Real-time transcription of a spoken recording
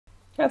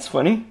That's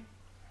funny.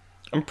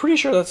 I'm pretty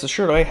sure that's the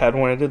shirt I had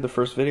when I did the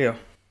first video.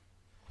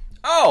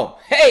 Oh,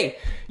 hey,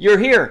 you're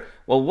here.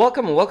 Well,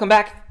 welcome and welcome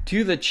back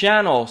to the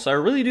channel. So I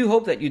really do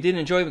hope that you did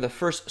enjoy the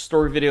first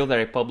story video that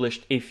I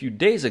published a few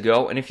days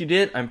ago. And if you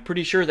did, I'm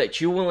pretty sure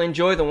that you will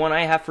enjoy the one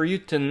I have for you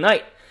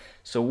tonight.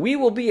 So we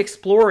will be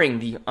exploring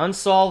the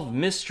unsolved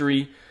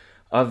mystery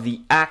of the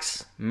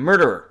axe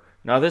murderer.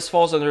 Now this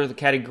falls under the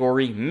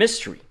category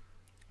mystery.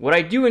 What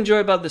I do enjoy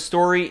about the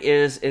story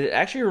is it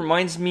actually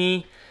reminds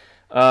me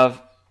of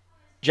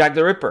Jack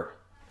the Ripper.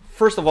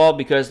 First of all,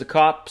 because the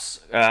cops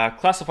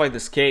classified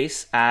this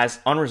case as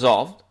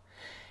unresolved,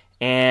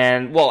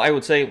 and, well, I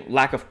would say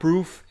lack of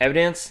proof,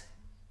 evidence,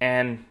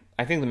 and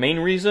I think the main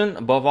reason,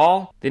 above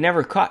all, they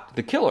never caught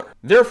the killer.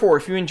 Therefore,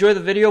 if you enjoy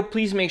the video,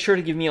 please make sure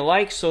to give me a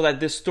like so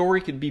that this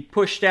story could be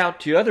pushed out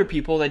to other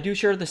people that do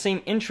share the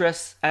same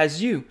interests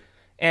as you.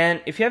 And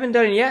if you haven't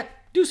done it yet,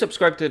 do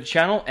subscribe to the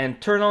channel and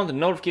turn on the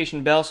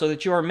notification bell so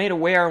that you are made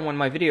aware when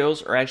my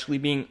videos are actually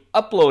being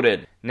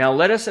uploaded. Now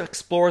let us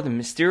explore the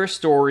mysterious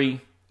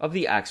story of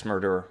the axe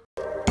murderer.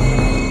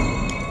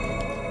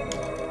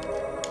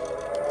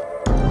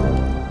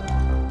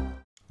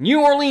 New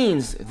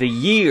Orleans, the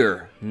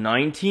year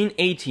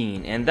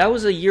 1918, and that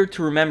was a year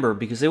to remember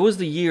because it was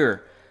the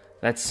year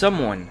that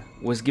someone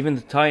was given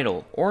the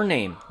title or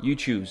name, you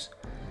choose,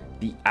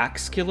 the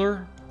Axe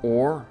Killer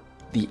or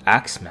the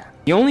Axeman.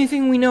 The only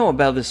thing we know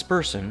about this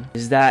person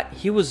is that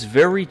he was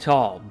very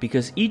tall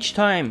because each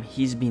time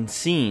he's been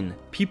seen,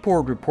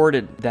 people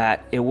reported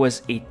that it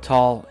was a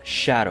tall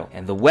shadow,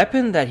 and the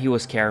weapon that he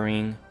was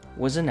carrying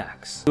was an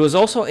axe. He was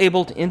also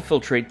able to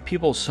infiltrate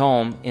people's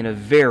home in a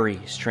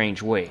very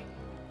strange way,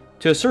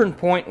 to a certain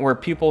point where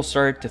people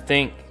started to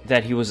think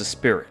that he was a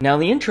spirit. Now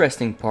the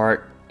interesting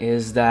part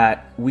is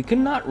that we could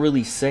not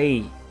really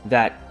say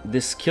that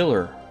this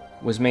killer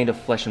was made of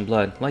flesh and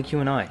blood like you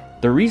and I.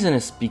 The reason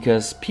is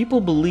because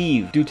people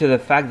believe, due to the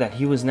fact that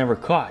he was never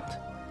caught,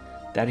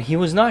 that he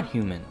was not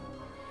human.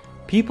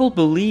 People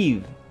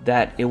believe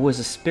that it was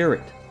a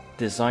spirit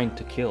designed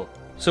to kill.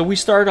 So we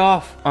start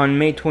off on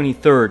May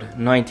 23rd,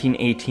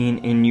 1918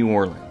 in New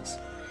Orleans.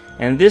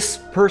 And this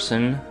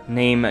person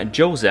named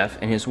Joseph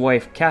and his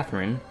wife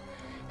Catherine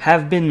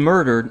have been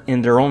murdered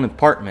in their own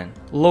apartment,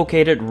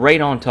 located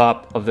right on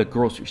top of the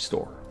grocery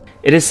store.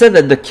 It is said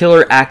that the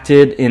killer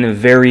acted in a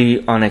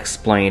very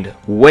unexplained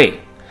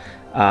way.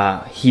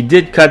 He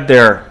did cut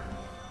their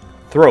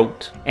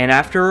throat, and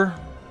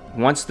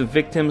once the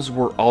victims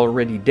were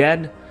already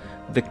dead,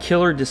 the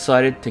killer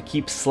decided to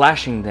keep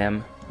slashing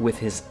them with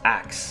his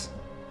axe.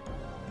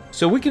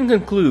 So we can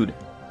conclude,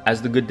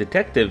 as the good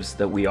detectives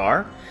that we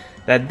are,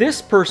 that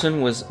this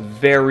person was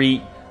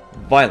very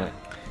violent.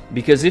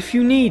 Because if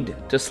you need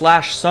to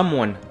slash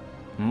someone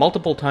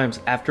multiple times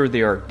after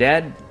they are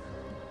dead,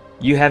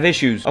 you have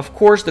issues. Of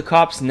course, the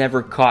cops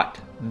never caught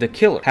the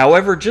killer.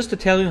 However, just to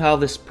tell you how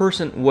this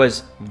person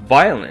was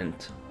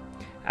violent,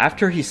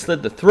 after he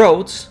slit the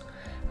throats,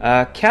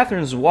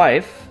 Catherine's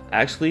wife,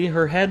 actually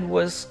her head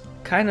was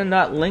kind of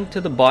not linked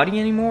to the body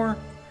anymore.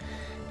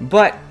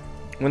 But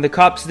when the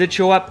cops did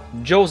show up,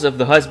 Joseph,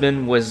 the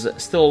husband, was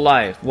still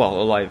alive.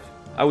 Well, alive.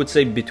 I would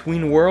say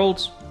between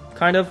worlds,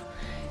 kind of.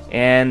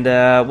 And,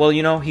 well,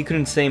 you know, he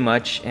couldn't say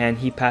much, and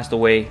he passed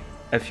away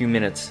a few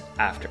minutes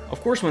after.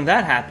 Of course, when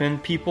that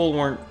happened, people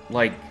weren't,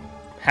 like,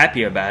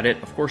 happy about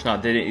it. Of course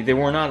not. They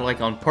were not,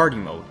 like, on party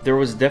mode. There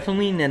was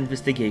definitely an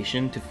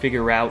investigation to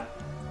figure out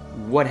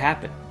what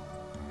happened.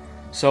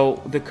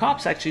 So, the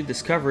cops actually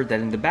discovered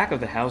that in the back of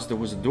the house there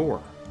was a door,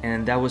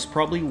 and that was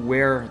probably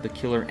where the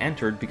killer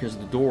entered because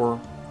the door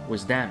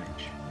was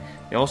damaged.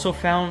 They also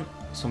found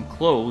some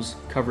clothes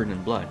covered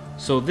in blood.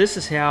 So this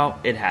is how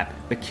it happened.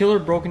 The killer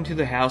broke into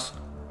the house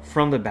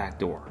from the back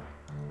door,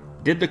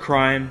 did the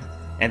crime,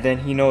 and then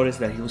he noticed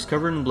that he was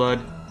covered in blood,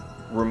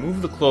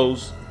 removed the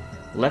clothes,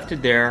 left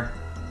it there,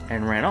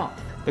 and ran off.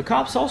 The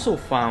cops also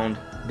found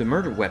the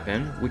murder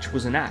weapon, which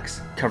was an axe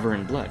covered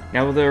in blood.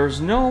 Now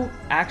there's no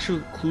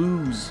actual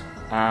clues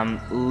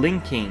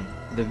linking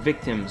the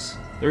victims.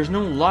 There's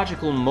no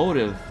logical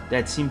motive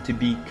that seemed to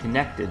be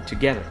connected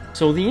together.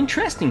 So the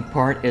interesting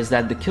part is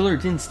that the killer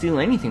didn't steal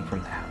anything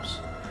from the house.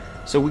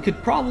 So we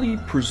could probably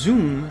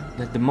presume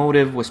that the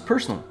motive was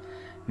personal.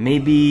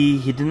 Maybe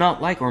he did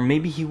not like, or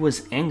maybe he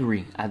was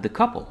angry at the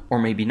couple, or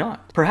maybe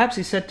not. Perhaps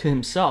he said to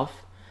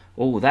himself,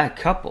 oh, that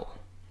couple,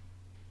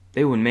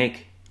 they would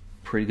make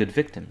pretty good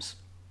victims.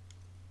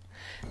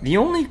 The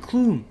only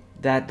clue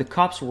that the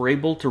cops were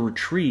able to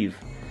retrieve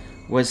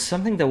was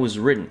something that was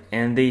written,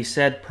 and they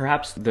said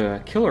perhaps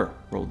the killer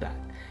wrote that.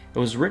 It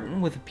was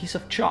written with a piece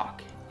of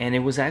chalk, and it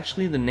was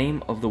actually the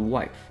name of the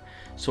wife.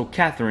 So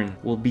Catherine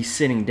will be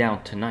sitting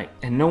down tonight,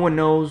 and no one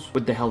knows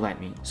what the hell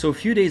that means. So a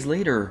few days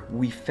later,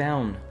 we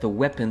found the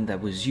weapon that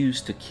was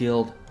used to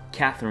kill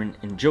Catherine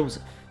and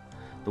Joseph.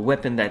 The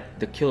weapon that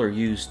the killer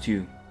used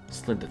to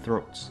slit the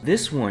throats.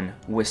 This one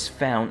was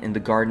found in the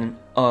garden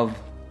of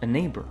a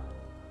neighbor.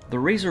 The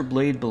razor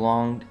blade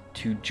belonged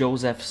to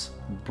Joseph's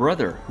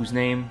brother, whose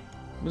name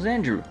was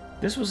Andrew.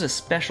 This was a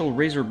special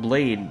razor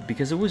blade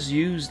because it was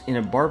used in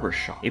a barber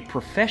shop, a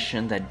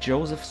profession that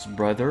Joseph's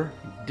brother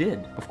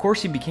did. Of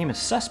course, he became a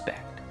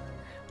suspect,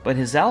 but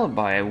his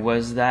alibi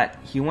was that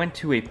he went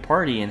to a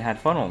party and had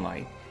fun all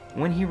night.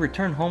 When he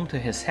returned home to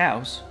his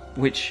house,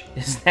 which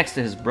is next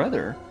to his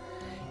brother,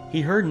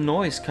 he heard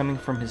noise coming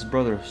from his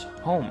brother's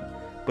home,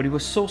 but he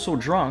was so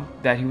drunk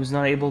that he was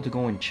not able to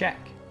go and check.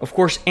 Of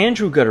course,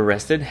 Andrew got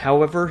arrested,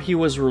 however, he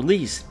was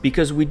released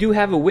because we do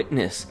have a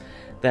witness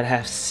that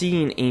has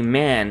seen a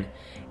man,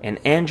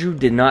 and Andrew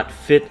did not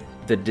fit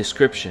the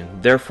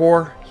description.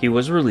 Therefore, he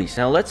was released.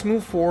 Now let's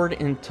move forward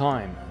in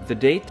time. The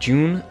date,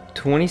 June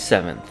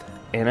 27th,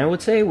 and I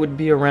would say it would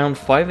be around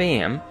 5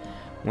 a.m.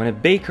 when a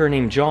baker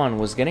named John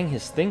was getting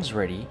his things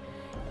ready,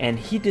 and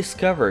he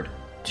discovered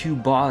two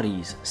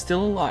bodies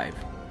still alive,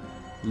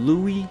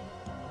 Louis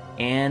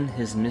and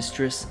his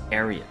mistress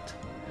Harriet,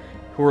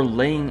 who were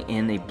laying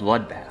in a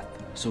bloodbath.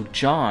 So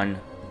John,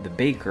 the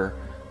baker,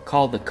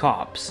 called the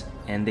cops,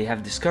 and they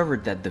have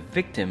discovered that the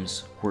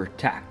victims were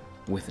attacked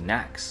with an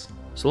axe.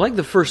 So like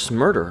the first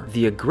murder,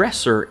 the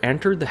aggressor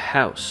entered the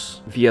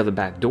house via the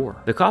back door.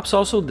 The cops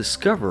also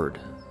discovered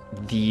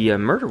the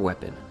murder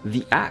weapon,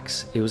 the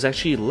axe. It was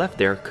actually left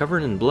there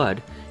covered in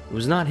blood. It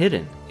was not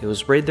hidden. It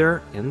was right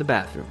there in the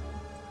bathroom.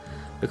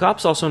 The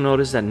cops also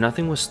noticed that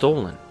nothing was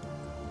stolen,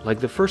 like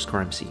the first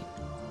crime scene.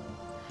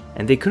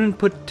 And they couldn't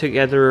put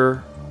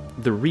together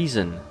the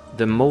reason,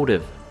 the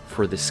motive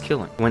for this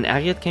killing. When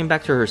Harriet came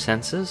back to her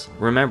senses,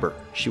 remember,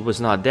 she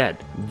was not dead.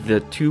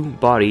 The two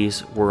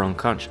bodies were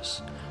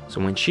unconscious.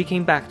 So when she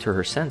came back to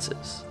her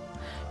senses,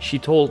 she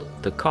told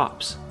the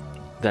cops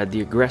that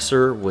the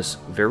aggressor was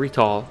very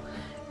tall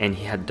and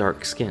he had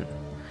dark skin.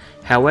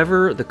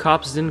 However, the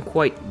cops didn't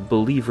quite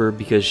believe her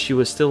because she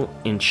was still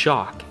in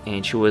shock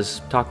and she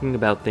was talking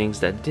about things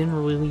that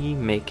didn't really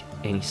make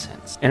any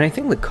sense. And I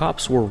think the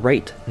cops were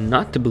right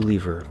not to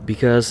believe her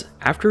because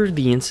after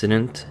the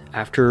incident,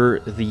 after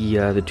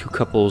the two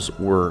couples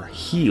were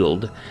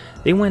healed,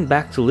 they went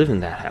back to live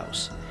in that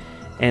house.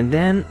 And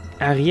then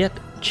Harriet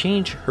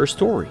changed her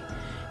story.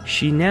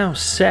 She now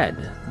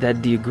said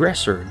that the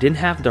aggressor didn't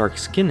have dark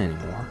skin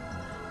anymore,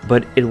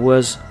 but it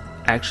was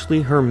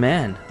actually her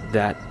man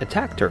that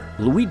attacked her.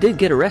 Louis did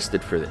get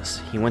arrested for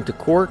this. He went to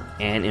court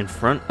and in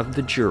front of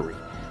the jury.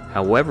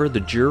 However, the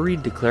jury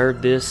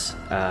declared this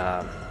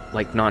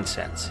like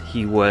nonsense.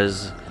 He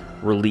was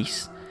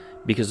released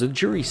because the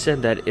jury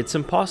said that it's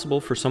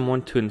impossible for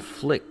someone to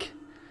inflict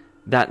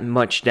that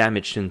much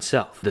damage to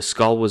himself. The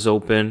skull was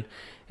open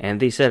and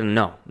they said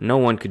no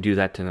one could do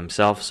that to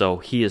themselves, so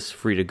he is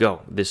free to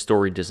go. This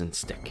story doesn't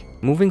stick.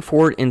 Moving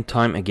forward in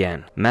time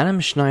again, Madame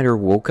Schneider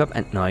woke up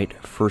at night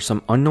for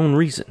some unknown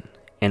reason,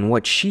 and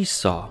what she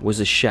saw was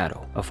a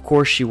shadow. Of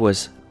course, she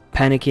was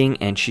panicking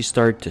and she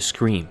started to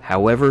scream.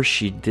 However,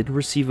 she did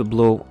receive a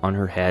blow on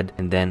her head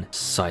and then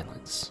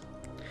silence.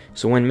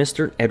 So when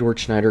Mr. Edward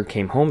Schneider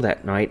came home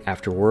that night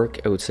after work,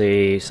 I would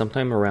say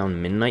sometime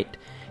around midnight,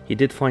 he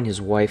did find his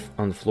wife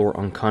on the floor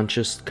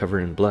unconscious,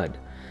 covered in blood.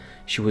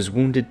 She was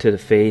wounded to the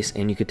face,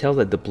 and you could tell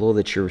that the blow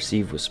that she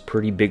received was a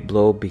pretty big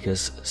blow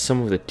because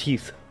some of the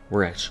teeth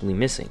were actually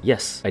missing.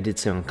 Yes, I did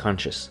say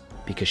unconscious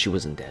because she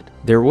wasn't dead.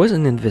 There was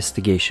an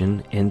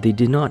investigation and they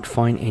did not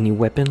find any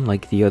weapon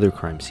like the other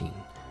crime scene.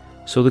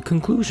 So the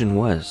conclusion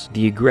was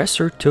the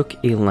aggressor took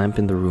a lamp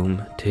in the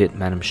room to hit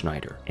Madame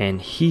Schneider, and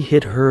he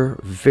hit her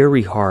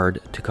very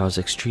hard to cause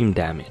extreme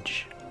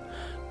damage.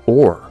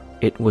 Or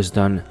it was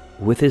done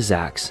with his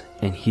axe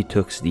and he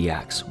took the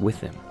axe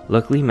with him.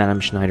 Luckily, Madame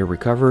Schneider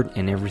recovered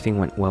and everything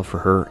went well for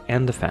her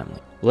and the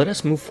family. Let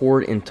us move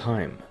forward in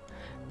time.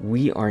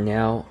 We are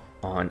now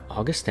on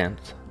August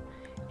 10th.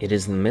 It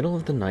is the middle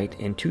of the night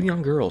and two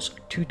young girls,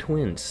 two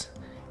twins,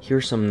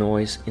 hear some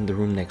noise in the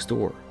room next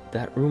door.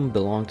 That room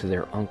belonged to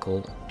their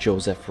uncle,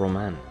 Joseph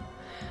Roman.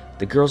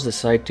 The girls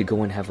decide to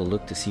go and have a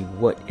look to see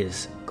what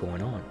is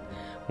going on.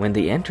 When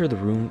they enter the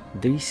room,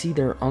 they see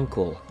their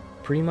uncle,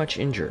 pretty much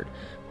injured,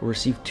 who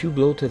received 2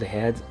 blows to the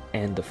head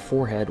and the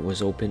forehead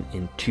was open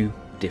in 2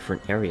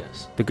 different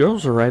areas. The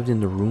girls arrived in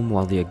the room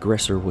while the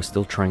aggressor was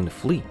still trying to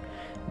flee.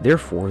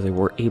 Therefore, they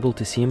were able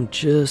to see him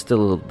just a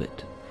little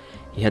bit.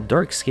 He had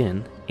dark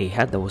skin, a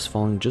hat that was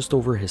falling just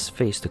over his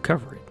face to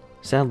cover it.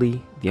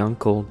 Sadly, the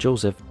uncle,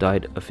 Joseph,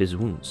 died of his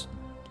wounds.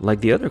 Like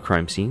the other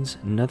crime scenes,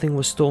 nothing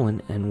was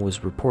stolen and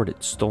was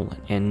reported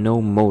stolen, and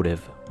no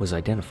motive was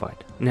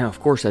identified. Now, of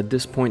course, at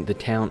this point, the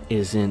town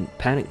is in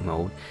panic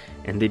mode,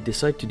 and they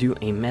decide to do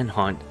a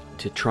manhunt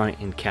to try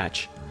and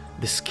catch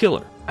this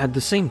killer. At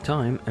the same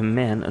time, a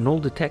man, an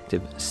old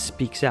detective,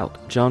 speaks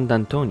out, John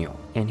D'Antonio,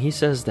 and he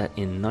says that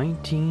in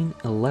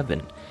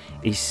 1911,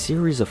 a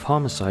series of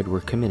homicides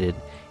were committed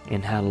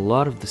and had a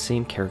lot of the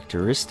same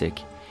characteristic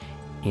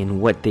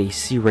in what they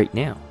see right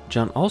now.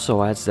 John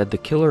also adds that the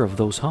killer of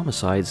those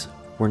homicides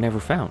were never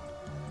found.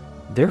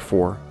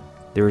 Therefore,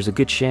 there is a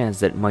good chance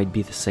that it might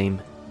be the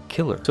same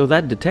killer. So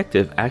that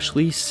detective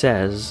actually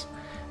says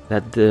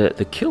that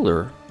the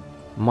killer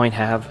might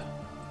have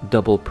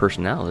double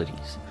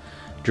personalities.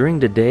 During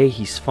the day,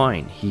 he's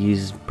fine.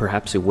 He's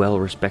perhaps a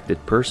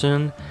well-respected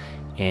person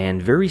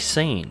and very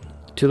sane.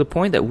 to the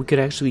point that we could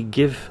actually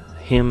give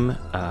him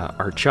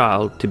our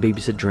child to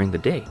babysit during the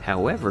day.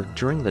 However,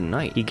 during the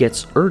night, he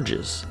gets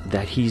urges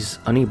that he's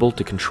unable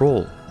to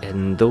control,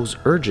 and those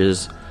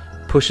urges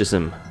pushes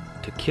him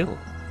to kill.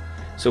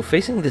 So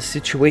facing this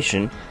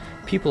situation,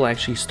 people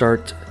actually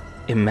start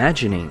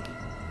imagining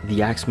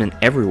the Axeman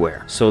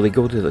everywhere. So they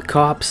go to the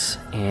cops,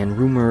 and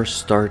rumors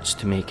starts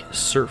to make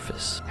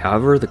surface.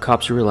 However, the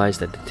cops realize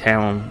that the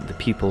town, the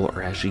people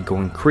are actually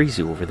going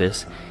crazy over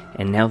this,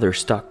 and now they're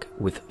stuck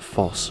with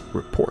false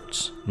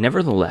reports.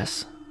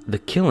 Nevertheless, the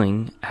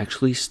killing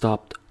actually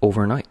stopped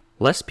overnight.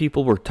 Less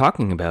people were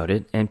talking about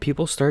it, and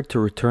people started to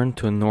return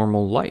to a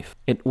normal life.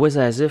 It was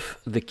as if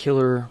the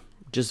killer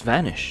just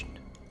vanished,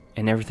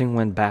 and everything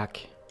went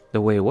back the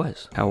way it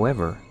was.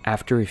 However,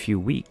 after a few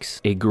weeks,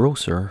 a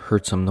grocer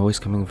heard some noise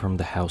coming from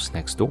the house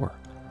next door.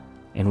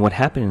 And what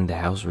happened in the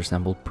house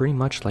resembled pretty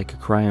much like a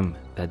crime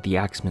that the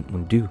Axeman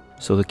would do.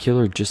 So the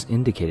killer just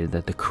indicated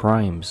that the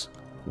crimes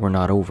were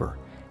not over,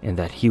 and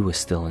that he was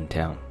still in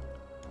town.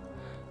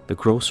 The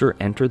grocer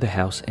entered the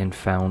house and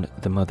found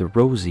the mother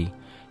Rosie,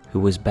 who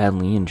was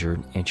badly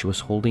injured, and she was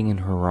holding in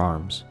her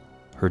arms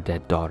her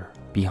dead daughter.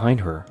 Behind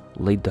her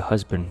laid the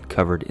husband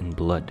covered in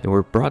blood. They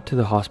were brought to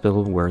the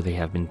hospital where they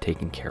have been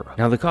taken care of.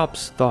 Now the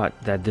cops thought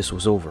that this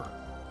was over,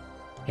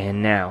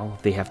 and now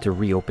they have to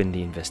reopen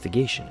the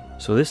investigation.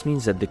 So this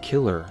means that the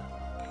killer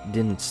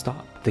didn't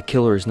stop. The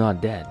killer is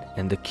not dead,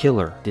 and the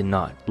killer did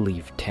not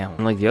leave town.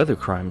 Unlike the other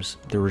crimes,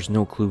 there was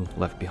no clue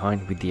left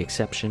behind with the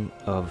exception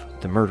of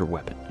the murder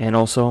weapon. And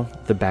also,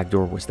 the back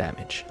door was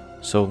damaged.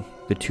 So,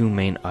 the two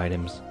main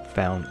items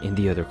found in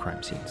the other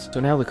crime scenes. So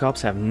now the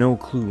cops have no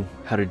clue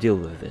how to deal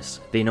with this.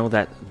 They know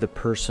that the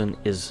person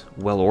is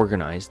well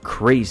organized,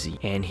 crazy,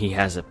 and he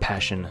has a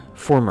passion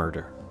for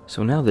murder.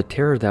 So now the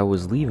terror that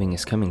was leaving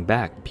is coming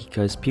back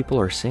because people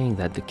are saying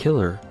that the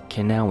killer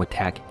can now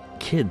attack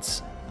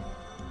kids.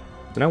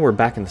 So now we're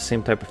back in the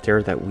same type of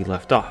terror that we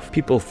left off.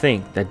 People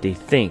think that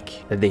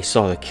they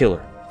saw the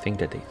killer.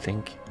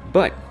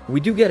 But we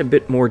do get a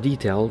bit more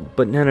detail,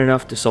 but not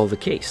enough to solve the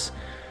case.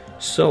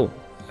 So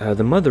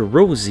the mother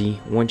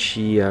Rosie, when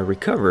she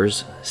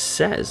recovers,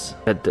 says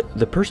that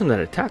the person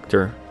that attacked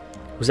her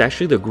was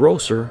actually the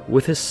grocer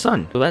with his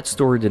son. So that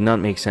story did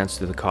not make sense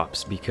to the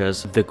cops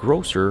because the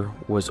grocer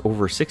was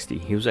over 60.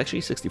 He was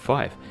actually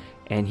 65.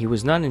 And he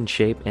was not in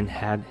shape and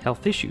had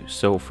health issues.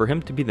 So for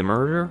him to be the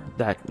murderer,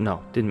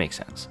 didn't make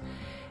sense.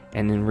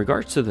 And in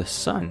regards to the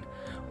son,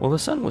 well, the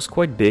son was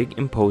quite big,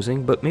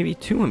 imposing, but maybe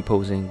too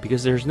imposing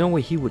because there's no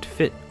way he would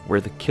fit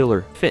where the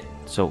killer fit.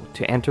 So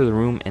to enter the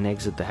room and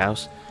exit the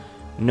house,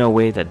 no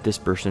way that this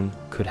person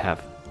could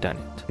have done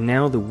it.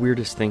 Now the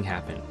weirdest thing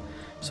happened.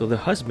 So the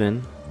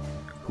husband,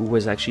 who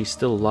was actually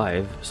still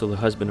alive, so the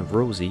husband of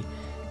Rosie,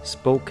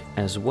 spoke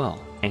as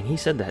well. And he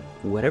said that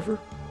whatever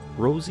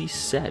Rosie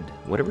said,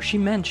 whatever she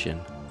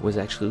mentioned, was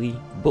actually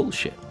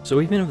bullshit. So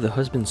even if the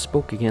husband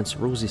spoke against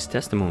Rosie's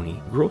testimony,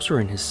 the grocer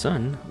and his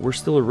son were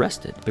still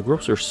arrested. The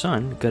grocer's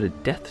son got a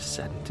death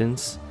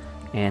sentence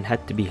and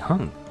had to be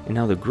hung. And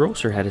now the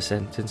grocer had a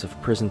sentence of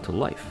prison to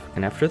life.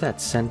 And after that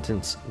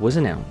sentence was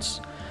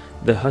announced,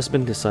 the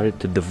husband decided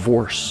to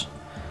divorce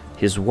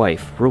his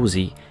wife,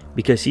 Rosie,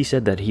 because he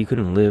said that he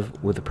couldn't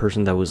live with a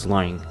person that was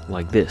lying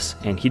like this.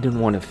 And he didn't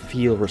want to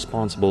feel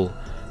responsible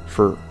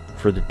for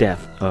the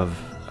death of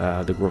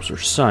the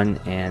grocer's son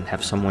and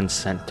have someone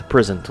sent to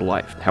prison to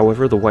life.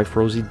 However, the wife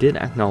Rosie did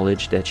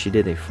acknowledge that she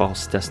did a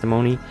false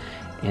testimony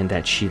and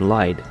that she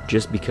lied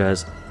just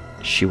because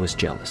she was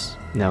jealous.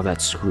 Now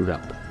that's screwed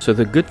up. So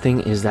the good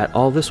thing is that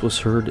all this was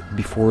heard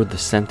before the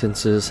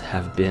sentences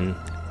have been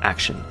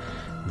actioned.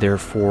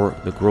 Therefore,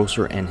 the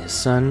grocer and his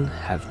son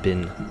have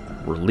been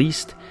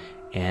released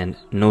and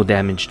no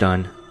damage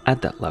done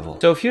at that level.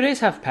 So a few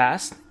days have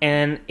passed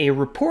and a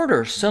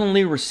reporter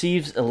suddenly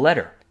receives a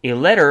letter. A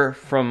letter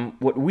from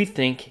what we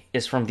think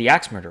is from the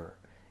axe murderer.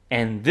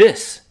 And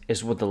this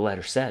is what the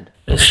letter said.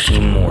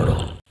 Esteemed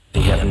mortal,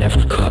 they have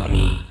never caught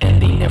me,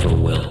 and they never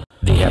will.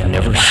 They have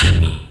never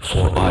seen me,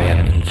 for I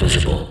am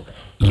invisible,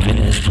 even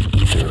as the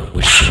ether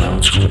which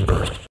surrounds your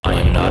earth. I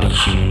am not a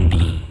human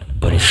being,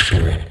 but a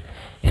spirit,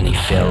 and a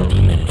fell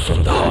demon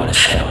from the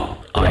hottest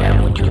hell. I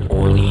am what your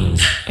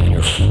Orleans and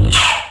your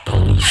foolish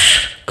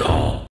police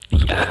call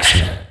the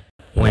Axeman.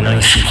 When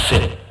I see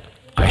fit,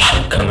 I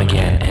shall come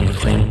again and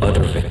claim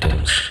other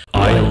victims.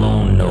 I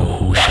alone know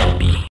who shall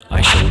be.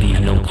 I shall leave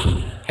no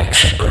clue,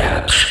 except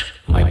perhaps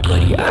my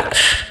bloody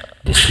axe,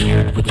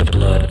 besmeared with the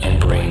blood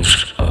and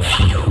brains of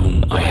he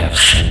whom I have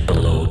sent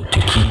below to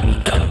keep me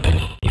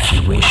company. If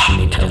you wish, you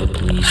may tell the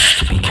police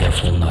to be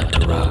careful not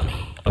to rob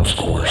me. Of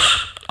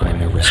course, I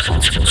am a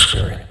responsible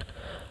spirit.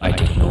 I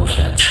take no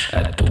offense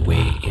at the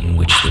way in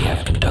which they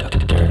have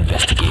conducted their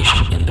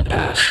investigation in the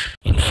past.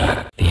 In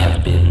fact, they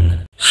have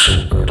been so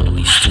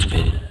utterly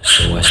stupid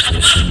so as to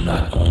assume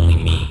not only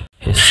me,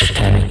 his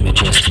satanic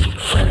majesty,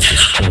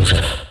 Francis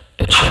Joseph,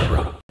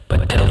 etc.,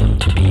 but tell them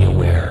to be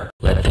aware.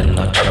 Let them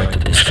not try to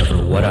discover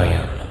what I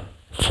am,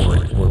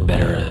 for it were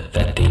better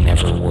that they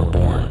never were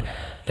born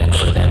than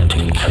for them to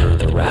incur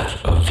the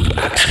wrath of the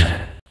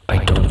Axeman.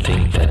 I don't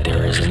think that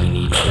there is any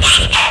need for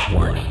such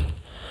warning.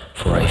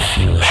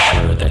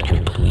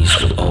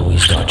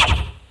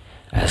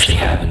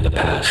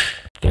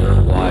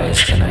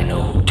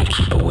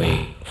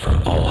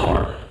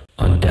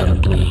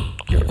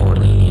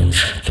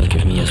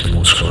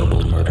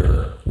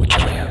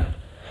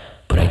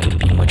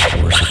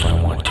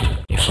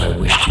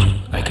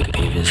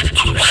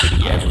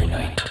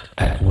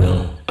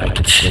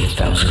 could slay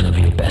thousands of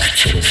your best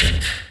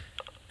citizens,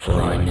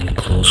 for I am in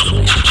close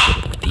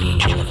relationship with the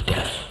angel of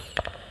death.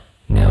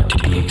 Now to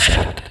be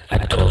exact,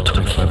 at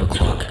 12:25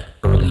 o'clock,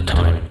 early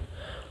time,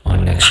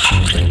 on next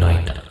Tuesday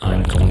night, I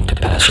am going to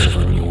pass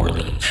over New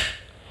Orleans.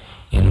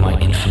 In my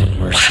infinite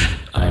mercy,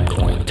 I am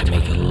going to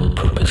make a little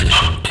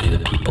proposition to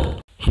the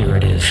people. Here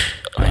it is.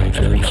 I am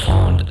very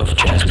fond of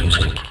jazz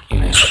music,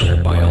 and I swear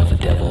by all the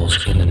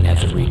devils in the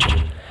nether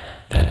region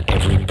that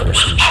every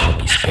person shall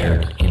be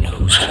spared in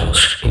whose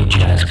house a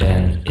jazz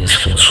band is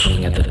full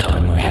swing at the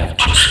time I have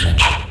just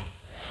mentioned.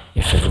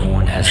 If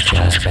everyone has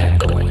jazz band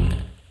going,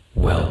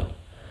 well,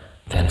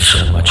 then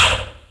so much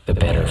the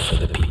better for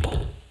the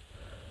people.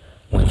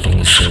 One thing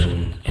is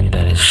certain, and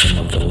that is some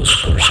of those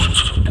persons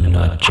who do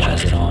not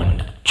jazz it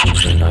on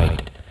Tuesday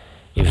night,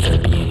 if there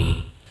be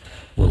any,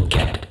 will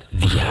get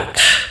the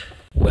axe.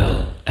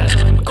 Well, as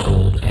I am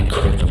cold and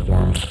crave the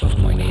warmth of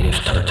my native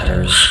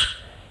Tartarus,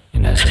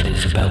 and as it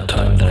is about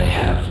time that I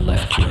have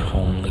left your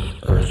homely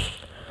earth,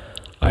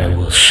 I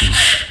will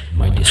cease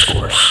my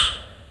discourse,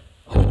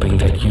 hoping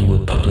that you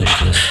will publish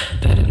this,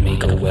 that it may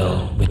go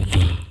well with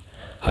thee.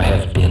 I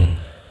have been,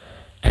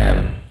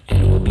 am,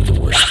 and will be the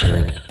worst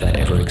spirit that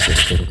ever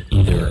existed,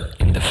 either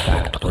in the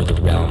fact or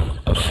the realm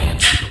of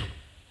fancy.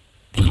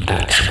 The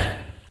Axeman.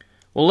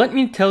 Well, let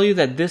me tell you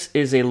that this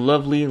is a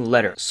lovely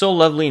letter. So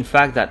lovely, in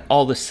fact, that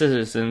all the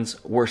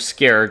citizens were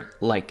scared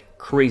like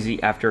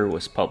crazy after it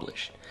was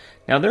published.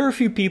 Now, there are a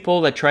few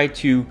people that tried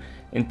to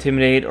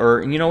intimidate,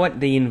 or you know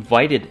what, they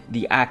invited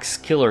the axe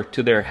killer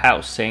to their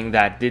house, saying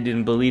that they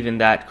didn't believe in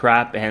that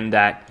crap and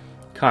that,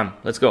 come,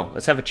 let's go,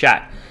 let's have a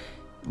chat.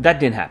 That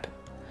didn't happen.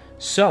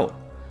 So,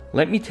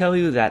 let me tell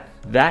you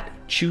that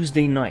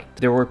Tuesday night,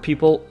 there were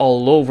people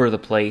all over the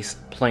place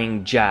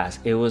playing jazz.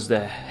 It was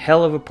the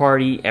hell of a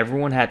party,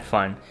 everyone had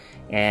fun,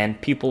 and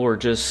people were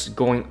just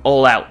going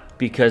all out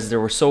because they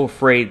were so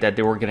afraid that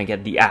they were going to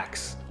get the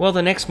axe. Well,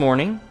 the next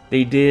morning,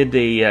 they did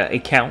a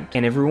count,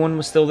 and everyone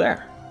was still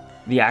there.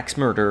 The axe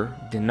murderer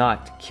did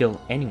not kill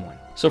anyone.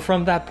 So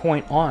from that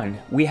point on,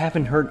 we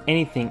haven't heard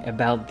anything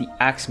about the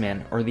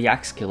Axeman or the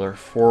axe killer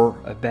for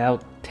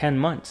about 10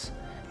 months.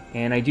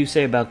 And I do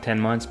say about 10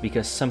 months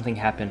because something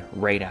happened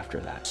right after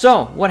that.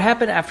 So, what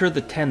happened after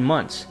the 10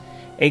 months?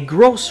 A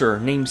grocer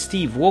named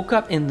Steve woke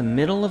up in the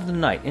middle of the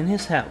night in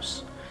his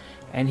house,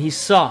 and he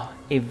saw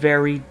a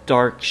very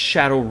dark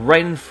shadow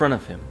right in front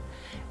of him.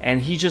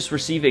 And he just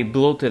received a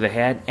blow to the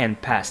head and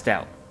passed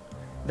out.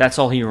 That's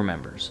all he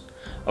remembers.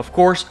 Of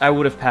course, I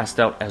would have passed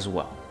out as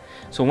well.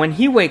 So when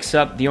he wakes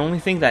up, the only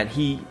thing that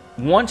he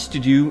wants to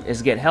do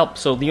is get help.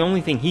 So the only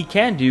thing he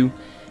can do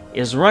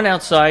is run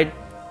outside,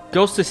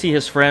 goes to see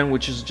his friend,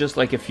 which is just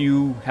like a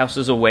few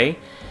houses away,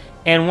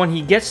 and when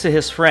he gets to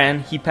his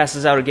friend, he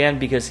passes out again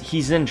because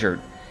he's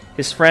injured.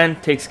 His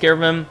friend takes care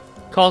of him,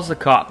 calls the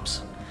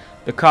cops.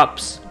 The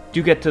cops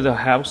do get to the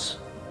house,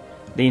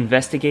 they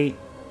investigate,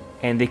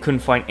 and they couldn't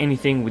find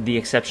anything with the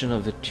exception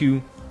of the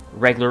 2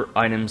 regular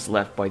items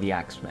left by the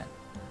Axeman.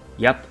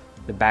 Yep,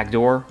 the back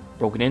door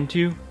broken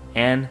into,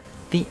 and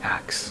the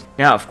axe.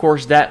 Now, of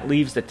course, that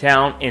leaves the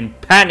town in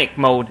panic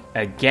mode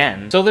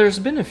again. So there's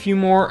been a few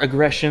more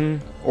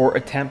aggression or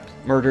attempt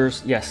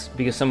murders, yes,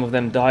 because some of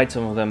them died,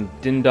 some of them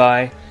didn't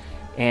die,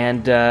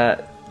 and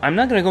I'm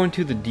not going to go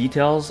into the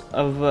details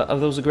of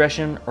those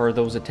aggression or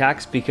those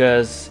attacks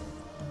because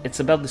it's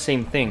about the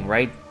same thing,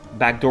 right?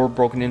 Back door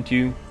broken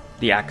into,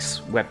 the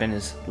axe weapon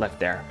is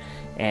left there,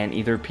 and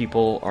either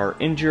people are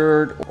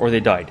injured or they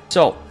died.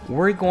 So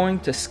we're going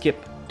to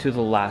skip to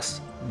the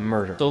last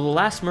murder. So the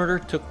last murder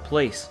took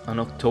place on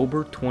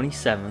October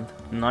 27th,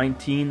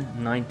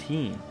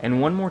 1919. And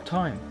one more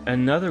time,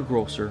 another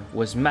grocer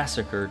was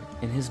massacred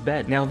in his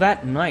bed. Now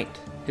that night,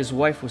 his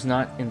wife was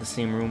not in the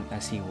same room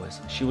as he was.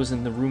 She was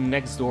in the room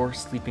next door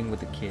sleeping with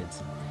the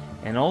kids.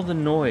 And all the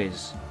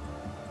noise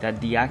that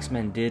the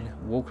Axeman did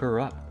woke her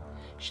up.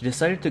 She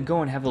decided to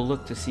go and have a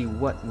look to see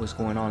what was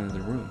going on in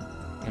the room.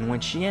 And when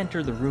she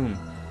entered the room,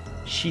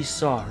 she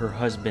saw her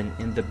husband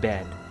in the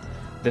bed.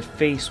 The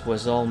face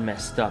was all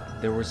messed up.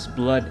 There was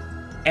blood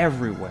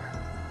everywhere.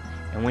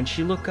 And when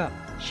she looked up,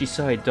 she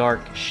saw a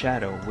dark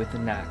shadow with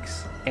an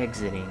axe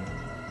exiting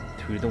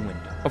through the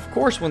window. Of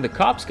course, when the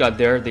cops got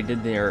there, they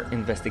did their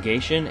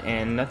investigation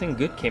and nothing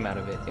good came out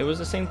of it. It was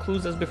the same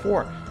clues as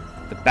before.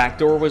 The back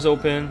door was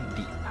open,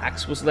 the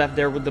axe was left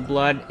there with the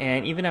blood,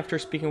 and even after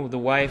speaking with the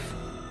wife,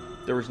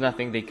 there was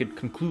nothing they could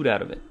conclude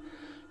out of it.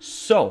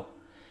 So,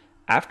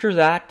 after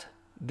that,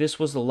 this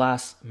was the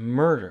last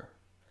murder.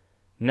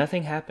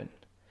 Nothing happened.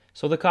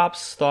 So the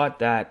cops thought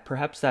that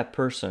perhaps that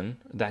person,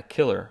 that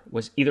killer,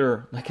 was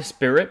either like a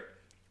spirit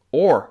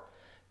or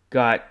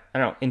got, I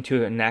don't know,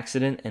 into an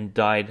accident and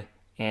died,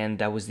 and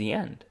that was the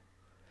end.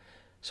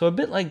 So a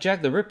bit like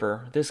Jack the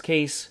Ripper, this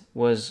case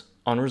was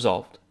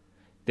unresolved.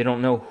 They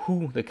don't know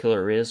who the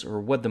killer is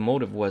or what the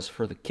motive was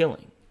for the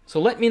killing.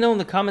 So let me know in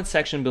the comment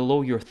section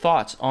below your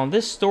thoughts on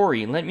this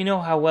story. Let me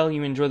know how well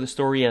you enjoy the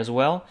story as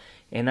well,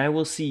 and I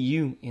will see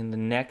you in the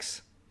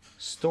next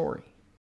story.